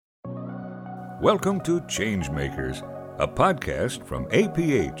Welcome to Changemakers, a podcast from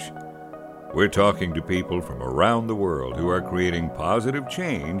APH. We're talking to people from around the world who are creating positive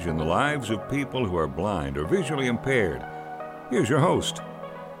change in the lives of people who are blind or visually impaired. Here's your host.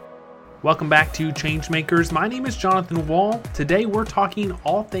 Welcome back to Changemakers. My name is Jonathan Wall. Today we're talking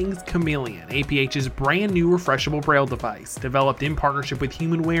all things Chameleon, APH's brand new refreshable braille device. Developed in partnership with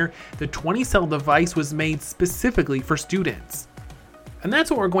HumanWare, the 20-cell device was made specifically for students. And that's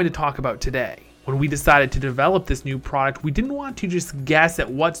what we're going to talk about today. When we decided to develop this new product, we didn't want to just guess at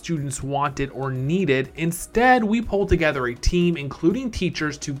what students wanted or needed. Instead, we pulled together a team, including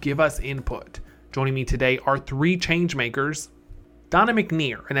teachers, to give us input. Joining me today are three changemakers. Donna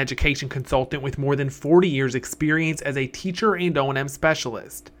McNear, an education consultant with more than 40 years experience as a teacher and O&M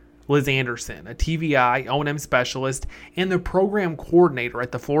specialist. Liz Anderson, a TVI O&M specialist and the program coordinator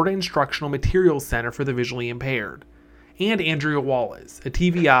at the Florida Instructional Materials Center for the Visually Impaired. And Andrea Wallace, a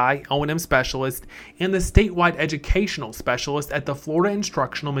TVI O&M specialist and the statewide educational specialist at the Florida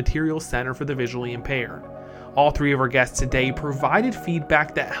Instructional Materials Center for the Visually Impaired. All three of our guests today provided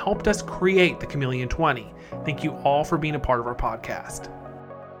feedback that helped us create the Chameleon 20. Thank you all for being a part of our podcast.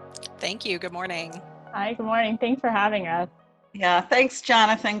 Thank you. Good morning. Hi, good morning. Thanks for having us. Yeah, thanks,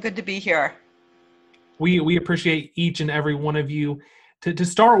 Jonathan. Good to be here. We appreciate each and every one of you. To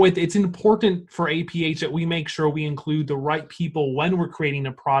start with, it's important for APH that we make sure we include the right people when we're creating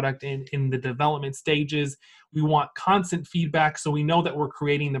a product in the development stages. We want constant feedback so we know that we're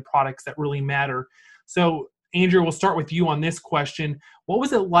creating the products that really matter. So, Andrea, we'll start with you on this question. What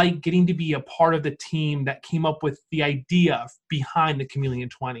was it like getting to be a part of the team that came up with the idea behind the Chameleon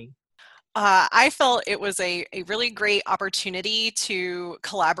 20? I felt it was a really great opportunity to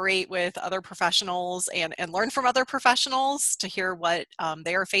collaborate with other professionals and learn from other professionals to hear what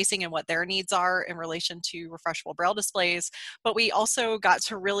they are facing and what their needs are in relation to refreshable braille displays. But we also got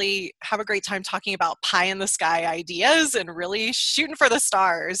to really have a great time talking about pie in the sky ideas and really shooting for the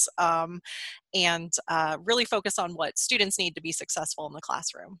stars and really focus on what students need to be successful in the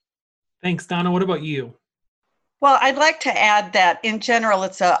classroom. Thanks, Donna. What about you? Well, I'd like to add that in general,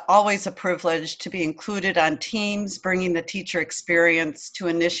 it's always a privilege to be included on teams, bringing the teacher experience to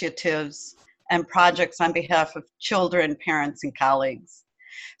initiatives and projects on behalf of children, parents, and colleagues.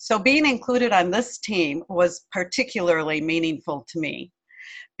 So being included on this team was particularly meaningful to me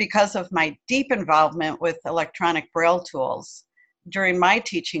because of my deep involvement with electronic braille tools during my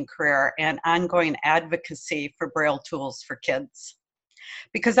teaching career and ongoing advocacy for braille tools for kids.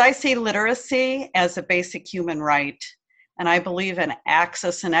 Because I see literacy as a basic human right, and I believe in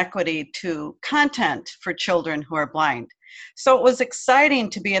access and equity to content for children who are blind. So it was exciting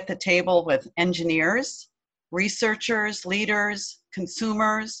to be at the table with engineers, researchers, leaders,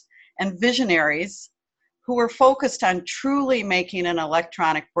 consumers, and visionaries who were focused on truly making an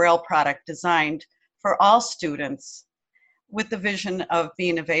electronic braille product designed for all students with the vision of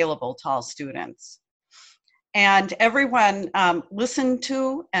being available to all students. And everyone listened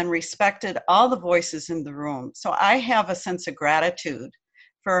to and respected all the voices in the room. So I have a sense of gratitude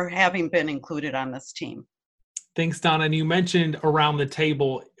for having been included on this team. Thanks, Donna. And you mentioned around the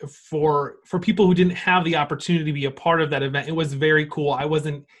table for people who didn't have the opportunity to be a part of that event, it was very cool. I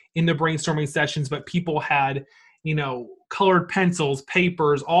wasn't in the brainstorming sessions, but people had, colored pencils,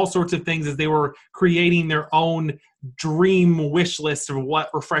 papers, all sorts of things as they were creating their own dream wish list of what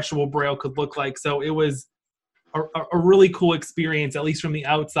refreshable braille could look like. So it was a really cool experience, at least from the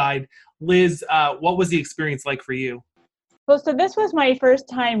outside. Liz, what was the experience like for you? Well, so this was my first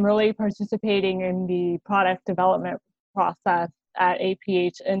time really participating in the product development process at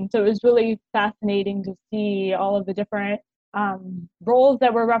APH. And so it was really fascinating to see all of the different roles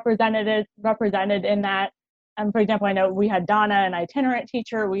that were represented in that. For example, I know we had Donna, an itinerant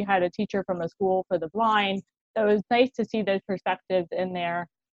teacher. We had a teacher from a school for the blind. So it was nice to see those perspectives in there.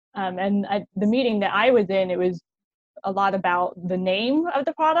 And at the meeting that I was in, it was a lot about the name of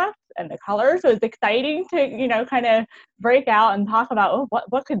the product and the color. So it's exciting to, kind of break out and talk about,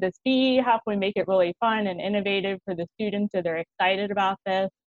 what could this be? How can we make it really fun and innovative for the students so they're excited about this?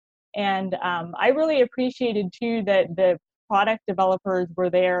 And I really appreciated, too, that the product developers were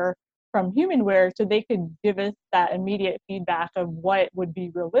there from HumanWare so they could give us that immediate feedback of what would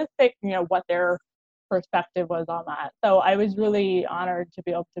be realistic, what their perspective was on that. So I was really honored to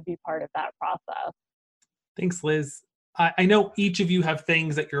be able to be part of that process. Thanks, Liz. I know each of you have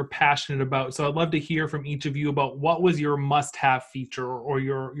things that you're passionate about, so I'd love to hear from each of you about what was your must-have feature or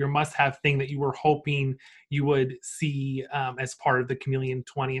your must-have thing that you were hoping you would see as part of the Chameleon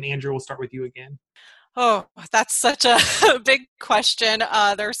 20. And Andrea, we'll start with you again. Oh, that's such a big question.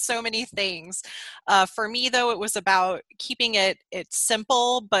 There's so many things. For me, though, it was about keeping it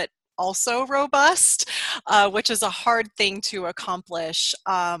simple, but also robust, which is a hard thing to accomplish.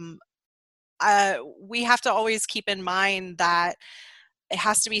 We have to always keep in mind that it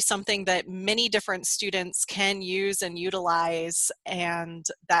has to be something that many different students can use and utilize, and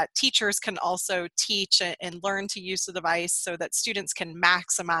that teachers can also teach and learn to use the device so that students can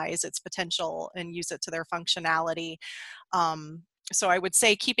maximize its potential and use it to their functionality. So I would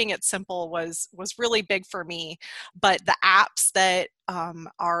say keeping it simple was really big for me, but the apps that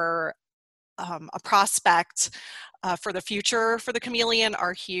are a prospect for the future for the Chameleon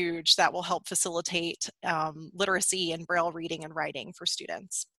are huge. That will help facilitate literacy and Braille reading and writing for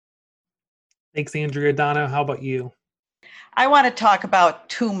students. Thanks, Andrea. Donna, how about you? I want to talk about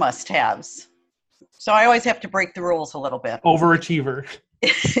two must-haves. So I always have to break the rules a little bit. Overachiever.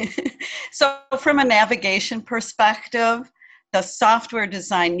 So from a navigation perspective, the software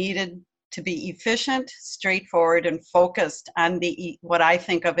design needed to be efficient, straightforward, and focused on what I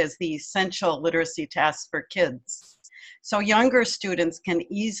think of as the essential literacy tasks for kids. So younger students can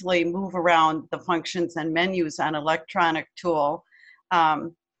easily move around the functions and menus on electronic tool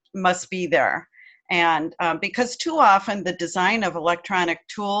must be there. And because too often the design of electronic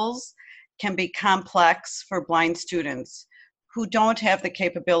tools can be complex for blind students who don't have the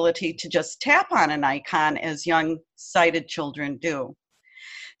capability to just tap on an icon as young sighted children do.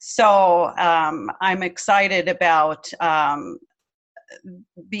 So I'm excited about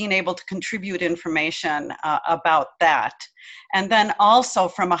being able to contribute information about that. And then also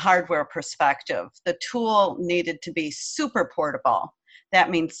from a hardware perspective, the tool needed to be super portable. That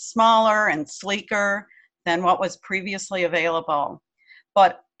means smaller and sleeker than what was previously available,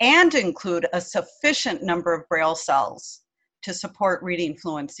 and include a sufficient number of Braille cells to support reading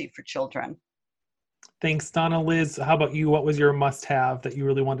fluency for children. Thanks, Donna. Liz, how about you? What was your must-have that you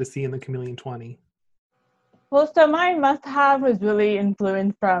really wanted to see in the Chameleon 20? Well, so my must-have was really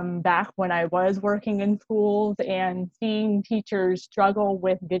influenced from back when I was working in schools and seeing teachers struggle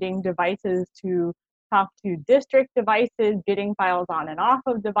with getting devices to talk to district devices, getting files on and off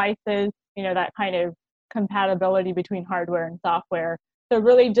of devices, that kind of compatibility between hardware and software. So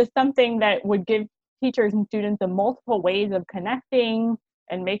really just something that would give teachers and students a multiple ways of connecting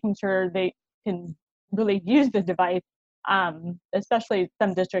and making sure they can really use the device. Especially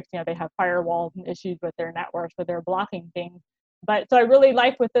some districts, they have firewalls and issues with their networks, so they're blocking things. But so I really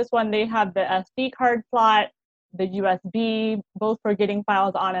like with this one, they have the SD card slot, the USB, both for getting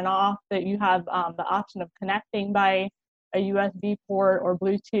files on and off, that you have the option of connecting by a USB port or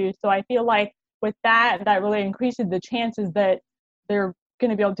Bluetooth. So I feel like with that really increases the chances that they're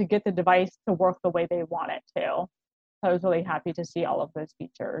going to be able to get the device to work the way they want it to. So I was really happy to see all of those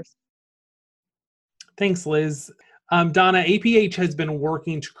features. Thanks, Liz. Donna, APH has been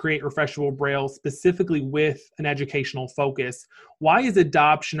working to create refreshable Braille specifically with an educational focus. Why is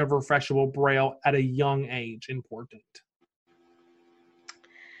adoption of refreshable Braille at a young age important?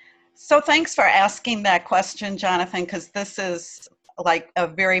 So thanks for asking that question, Jonathan, because this is like a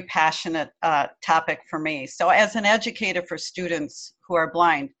very passionate topic for me. So as an educator for students who are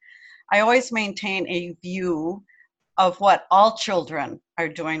blind, I always maintain a view of what all children are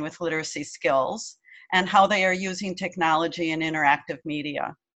doing with literacy skills and how they are using technology and interactive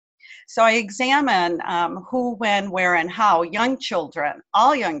media. So I examine who, when, where, and how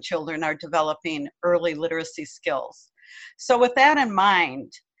all young children are developing early literacy skills. So with that in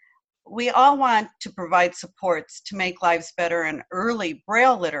mind, we all want to provide supports to make lives better in early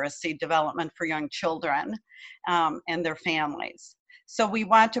Braille literacy development for young children and their families. So we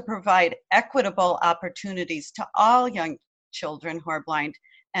want to provide equitable opportunities to all young children who are blind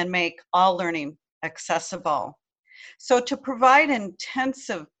and make all learning accessible. So to provide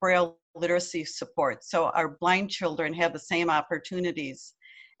intensive Braille literacy support so our blind children have the same opportunities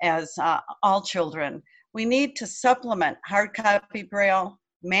as all children, we need to supplement hard copy Braille,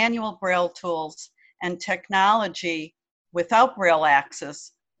 manual Braille tools, and technology without Braille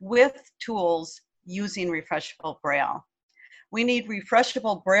access with tools using refreshable Braille. We need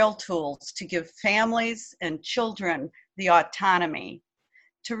refreshable Braille tools to give families and children the autonomy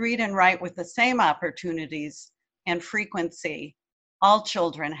to read and write with the same opportunities and frequency all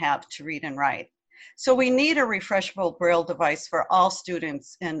children have to read and write. So we need a refreshable Braille device for all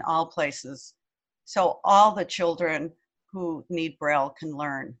students in all places, so all the children who need Braille can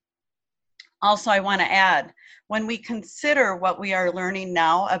learn. Also, I want to add, when we consider what we are learning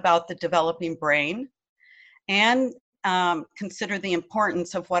now about the developing brain and consider the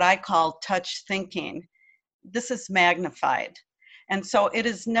importance of what I call touch thinking, this is magnified. And so it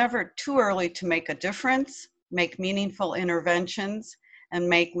is never too early to make a difference, make meaningful interventions, and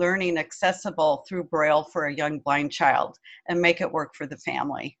make learning accessible through Braille for a young blind child, and make it work for the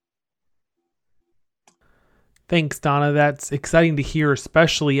family. Thanks, Donna. That's exciting to hear,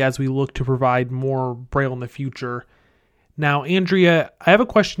 especially as we look to provide more Braille in the future. Now, Andrea, I have a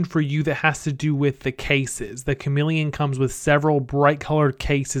question for you that has to do with the cases. The Chameleon comes with several bright colored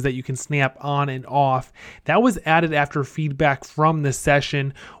cases that you can snap on and off. That was added after feedback from the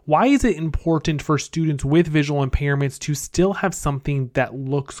session. Why is it important for students with visual impairments to still have something that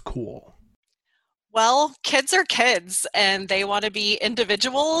looks cool? Well, kids are kids and they want to be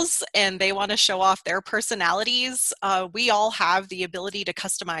individuals and they want to show off their personalities. We all have the ability to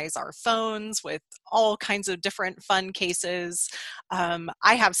customize our phones with all kinds of different fun cases.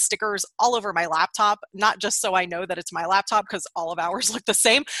 I have stickers all over my laptop, not just so I know that it's my laptop because all of ours look the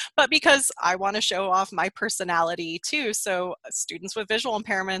same, but because I want to show off my personality too. So students with visual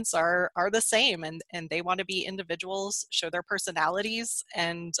impairments are the same and they want to be individuals, show their personalities,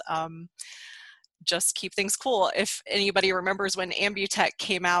 and just keep things cool. If anybody remembers when Ambutech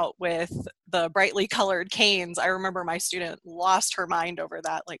came out with the brightly colored canes, I remember my student lost her mind over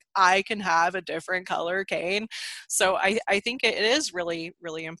that. Like, I can have a different color cane. So I think it is really,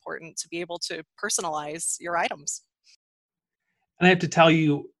 really important to be able to personalize your items. And I have to tell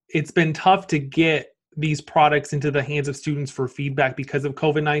you, it's been tough to get these products into the hands of students for feedback because of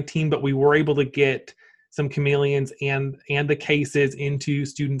COVID-19, but we were able to get some Chameleons and the cases into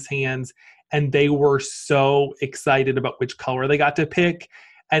students' hands. And they were so excited about which color they got to pick.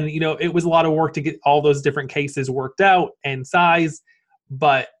 And, it was a lot of work to get all those different cases worked out and size.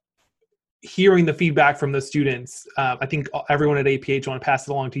 But hearing the feedback from the students, I think everyone at APH, I want to pass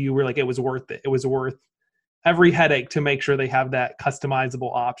it along to you. We're like, it was worth it. It was worth every headache to make sure they have that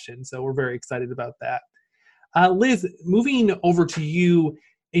customizable option. So we're very excited about that. Liz, moving over to you,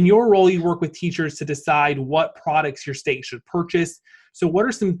 in your role, you work with teachers to decide what products your state should purchase. So what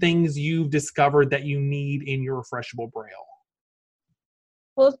are some things you've discovered that you need in your Refreshable Braille?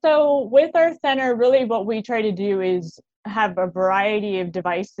 Well, so with our center, really what we try to do is have a variety of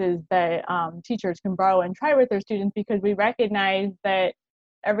devices that teachers can borrow and try with their students, because we recognize that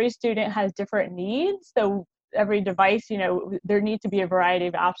every student has different needs. So every device, there needs to be a variety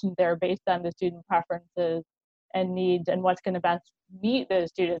of options there based on the student preferences and needs and what's going to best meet those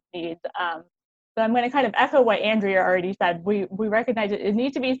students' needs. So I'm going to kind of echo what Andrea already said. We recognize it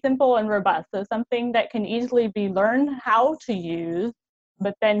needs to be simple and robust. So something that can easily be learned how to use,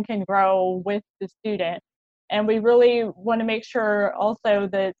 but then can grow with the student. And we really want to make sure also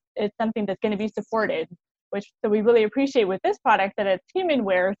that it's something that's going to be supported, so we really appreciate with this product that it's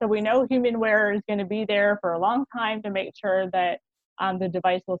HumanWare. So we know HumanWare is going to be there for a long time to make sure that the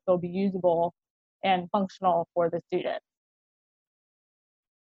device will still be usable and functional for the student.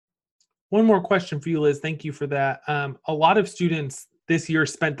 One more question for you, Liz. Thank you for that. A lot of students this year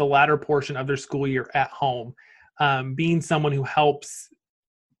spent the latter portion of their school year at home. Being someone who helps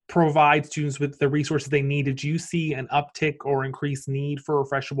provide students with the resources they need, did you see an uptick or increased need for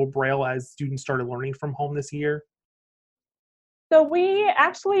Refreshable Braille as students started learning from home this year? So we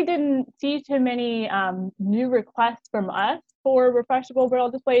actually didn't see too many new requests from us for Refreshable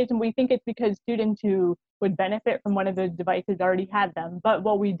Braille displays, and we think it's because students who would benefit from one of those devices already had them. But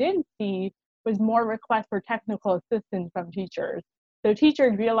what we did see was more requests for technical assistance from teachers. So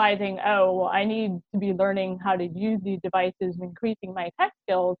teachers realizing, I need to be learning how to use these devices and increasing my tech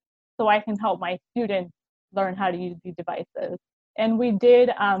skills so I can help my students learn how to use these devices. And we did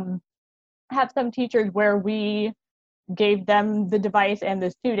have some teachers where we gave them the device and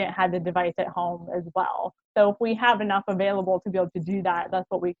the student had the device at home as well. So if we have enough available to be able to do that, that's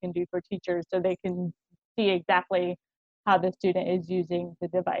what we can do for teachers so they can see exactly how the student is using the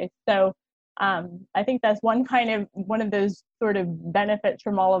device. So I think that's one of those sort of benefits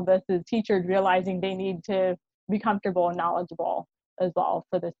from all of this is teachers realizing they need to be comfortable and knowledgeable as well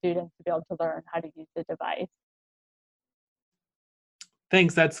for the students to be able to learn how to use the device.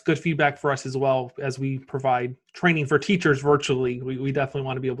 Thanks. That's good feedback for us as well as we provide training for teachers virtually. We definitely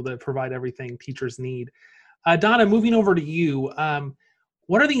want to be able to provide everything teachers need. Donna, moving over to you,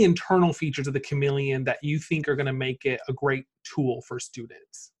 what are the internal features of the Chameleon that you think are going to make it a great tool for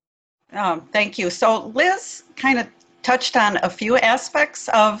students? Thank you. So Liz kind of touched on a few aspects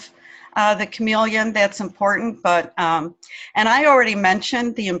of the Chameleon that's important, but and I already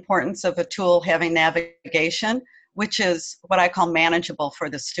mentioned the importance of a tool having navigation, which is what I call manageable for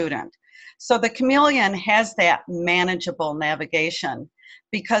the student. So the Chameleon has that manageable navigation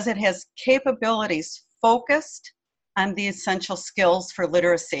because it has capabilities focused on the essential skills for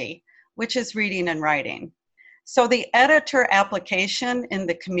literacy, which is reading and writing. So the editor application in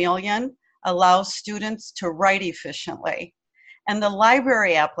the Chameleon allows students to write efficiently, and the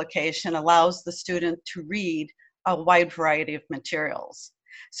library application allows the student to read a wide variety of materials.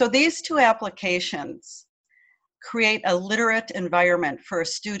 So these two applications create a literate environment for a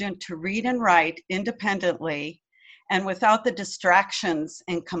student to read and write independently and without the distractions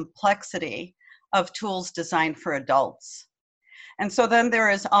and complexity of tools designed for adults. And so then there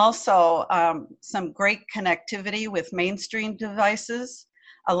is also some great connectivity with mainstream devices,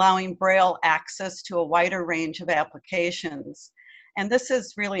 allowing Braille access to a wider range of applications. And this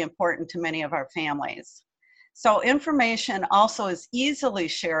is really important to many of our families. So information also is easily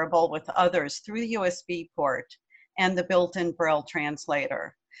shareable with others through the USB port and the built-in Braille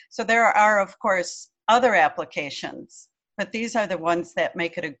translator. So there are, of course, other applications, but these are the ones that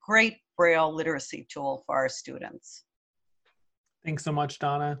make it a great Braille literacy tool for our students. Thanks so much,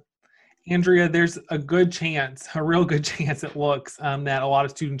 Donna. Andrea, there's a good chance, a real good chance it looks, that a lot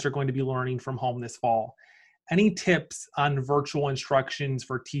of students are going to be learning from home this fall. Any tips on virtual instructions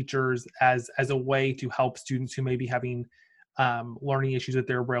for teachers as a way to help students who may be having learning issues with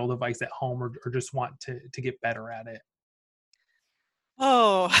their Braille device at home or just want to get better at it?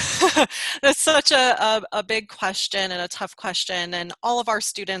 Oh, that's such a big question and a tough question. And all of our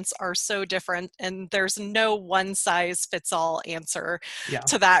students are so different, and there's no one size fits all answer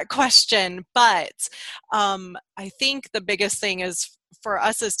to that question. But I think the biggest thing is for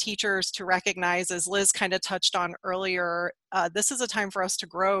us as teachers to recognize, as Liz kind of touched on earlier, this is a time for us to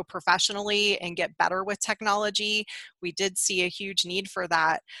grow professionally and get better with technology. We did see a huge need for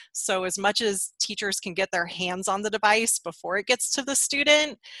that. So as much as teachers can get their hands on the device before it gets to the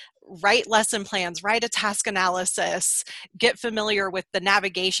student, write lesson plans, write a task analysis, get familiar with the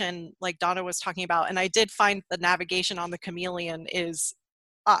navigation like Donna was talking about. And I did find the navigation on the Chameleon is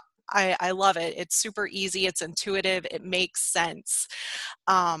I love it. It's super easy. It's intuitive. It makes sense.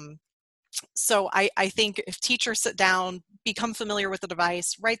 So I think if teachers sit down, become familiar with the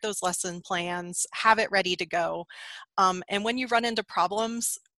device, write those lesson plans, have it ready to go. And when you run into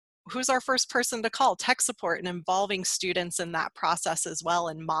problems, who's our first person to call? Tech support, and involving students in that process as well,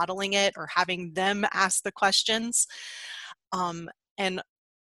 and modeling it or having them ask the questions. And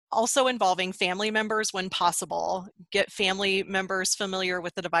also involving family members when possible. Get family members familiar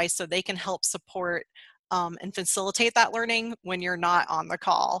with the device so they can help support and facilitate that learning when you're not on the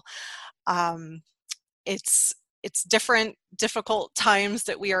call. It's difficult times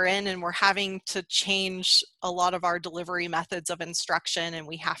that we are in, and we're having to change a lot of our delivery methods of instruction, and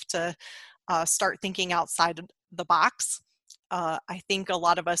we have to start thinking outside the box. I think a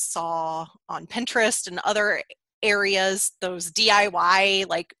lot of us saw on Pinterest and other areas those DIY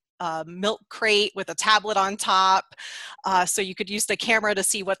like milk crate with a tablet on top, so you could use the camera to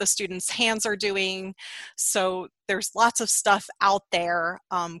see what the students' hands are doing. So there's lots of stuff out there.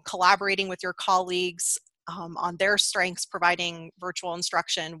 Collaborating with your colleagues on their strengths, providing virtual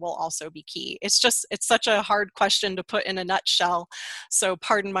instruction will also be key. It's such a hard question to put in a nutshell, so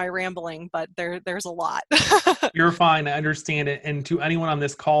pardon my rambling, but there's a lot. You're fine, I understand it. And to anyone on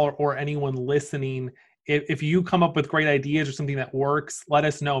this call or anyone listening, if you come up with great ideas or something that works, let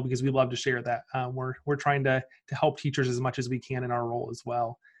us know, because we'd love to share that. We're trying to help teachers as much as we can in our role as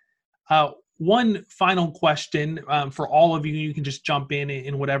well. One final question for all of you. You can just jump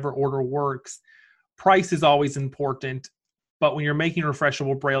in whatever order works. Price is always important, but when you're making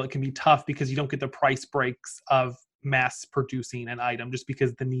refreshable Braille, it can be tough because you don't get the price breaks of mass producing an item just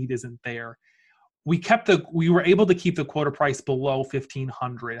because the need isn't there. We were able to keep the quota price below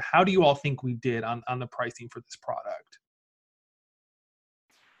 $1,500. How do you all think we did on the pricing for this product?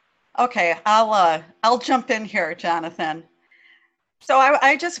 Okay, I'll jump in here, Jonathan. So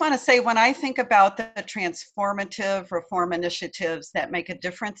I just want to say, when I think about the transformative reform initiatives that make a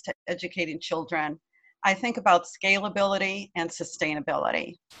difference to educating children, I think about scalability and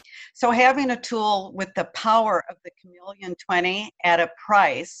sustainability. So having a tool with the power of the Chameleon 20 at a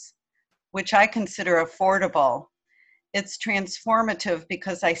price which I consider affordable, it's transformative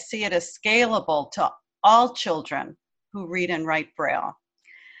because I see it as scalable to all children who read and write Braille.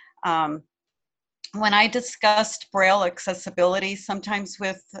 When I discussed Braille accessibility, sometimes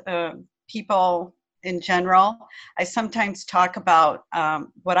with people in general, I sometimes talk about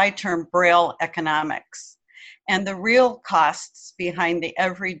what I term Braille economics and the real costs behind the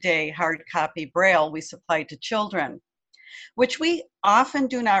everyday hard copy Braille we supply to children, which we often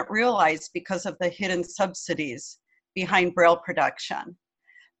do not realize because of the hidden subsidies behind Braille production.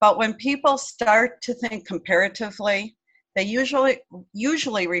 But when people start to think comparatively, they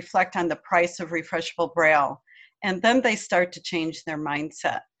usually reflect on the price of refreshable Braille, and then they start to change their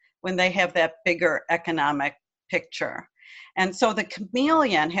mindset when they have that bigger economic picture. And so the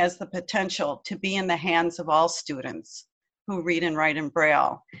Chameleon has the potential to be in the hands of all students who read and write in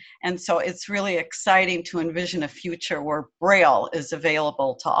Braille. And so it's really exciting to envision a future where Braille is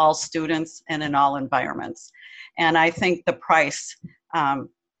available to all students and in all environments. And I think the price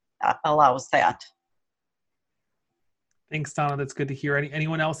allows that. Thanks, Donna. That's good to hear.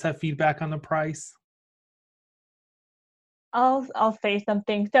 Anyone else have feedback on the price? I'll say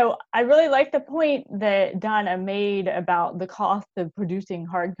something. So I really like the point that Donna made about the cost of producing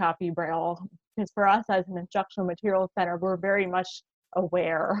hard copy Braille, because for us as an instructional materials center, we're very much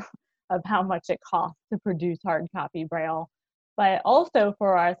aware of how much it costs to produce hard copy Braille. But also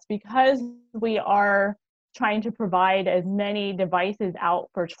for us, because we are trying to provide as many devices out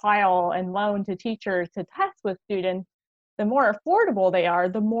for trial and loan to teachers to test with students, the more affordable they are,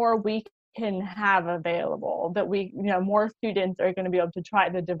 the more we can have available, that more students are going to be able to try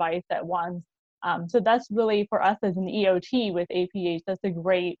the device at once. So that's really, for us as an EOT with APH, that's a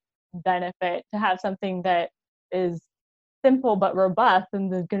great benefit to have something that is simple but robust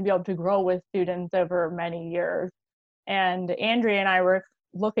and is going to be able to grow with students over many years. And Andrea and I were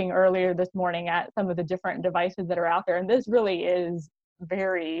looking earlier this morning at some of the different devices that are out there, and this really is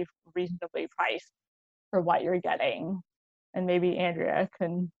very reasonably priced for what you're getting. And maybe Andrea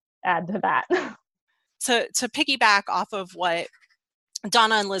can add to that. To piggyback off of what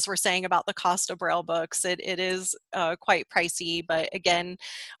Donna and Liz were saying about the cost of Braille books, it is quite pricey, but again,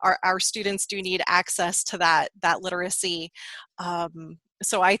 our students do need access to that literacy.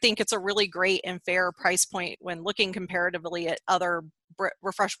 So I think it's a really great and fair price point when looking comparatively at other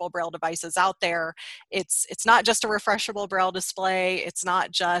refreshable Braille devices out there. It's not just a refreshable Braille display. It's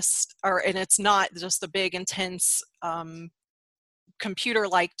not just the big intense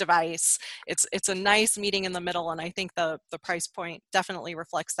computer-like device. It's a nice meeting in the middle, and I think the price point definitely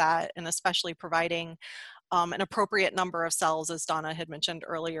reflects that, and especially providing an appropriate number of cells, as Donna had mentioned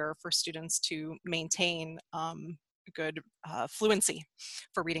earlier, for students to maintain good fluency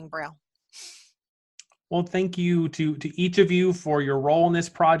for reading Braille. Well, thank you to each of you for your role in this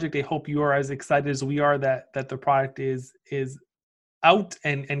project. I hope you are as excited as we are that the product is out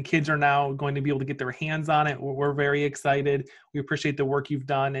and kids are now going to be able to get their hands on it. We're very excited. We appreciate the work you've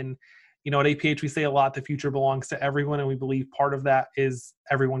done. And, at APH, we say a lot, the future belongs to everyone. And we believe part of that is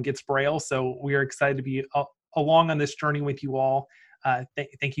everyone gets Braille. So we are excited to be along on this journey with you all.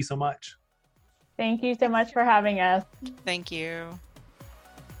 Thank you so much. Thank you so much for having us. Thank you.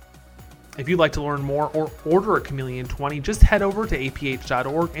 If you'd like to learn more or order a Chameleon 20, just head over to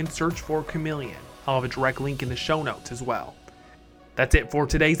aph.org and search for Chameleon. I'll have a direct link in the show notes as well. That's it for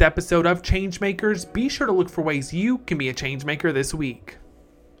today's episode of Changemakers. Be sure to look for ways you can be a changemaker this week.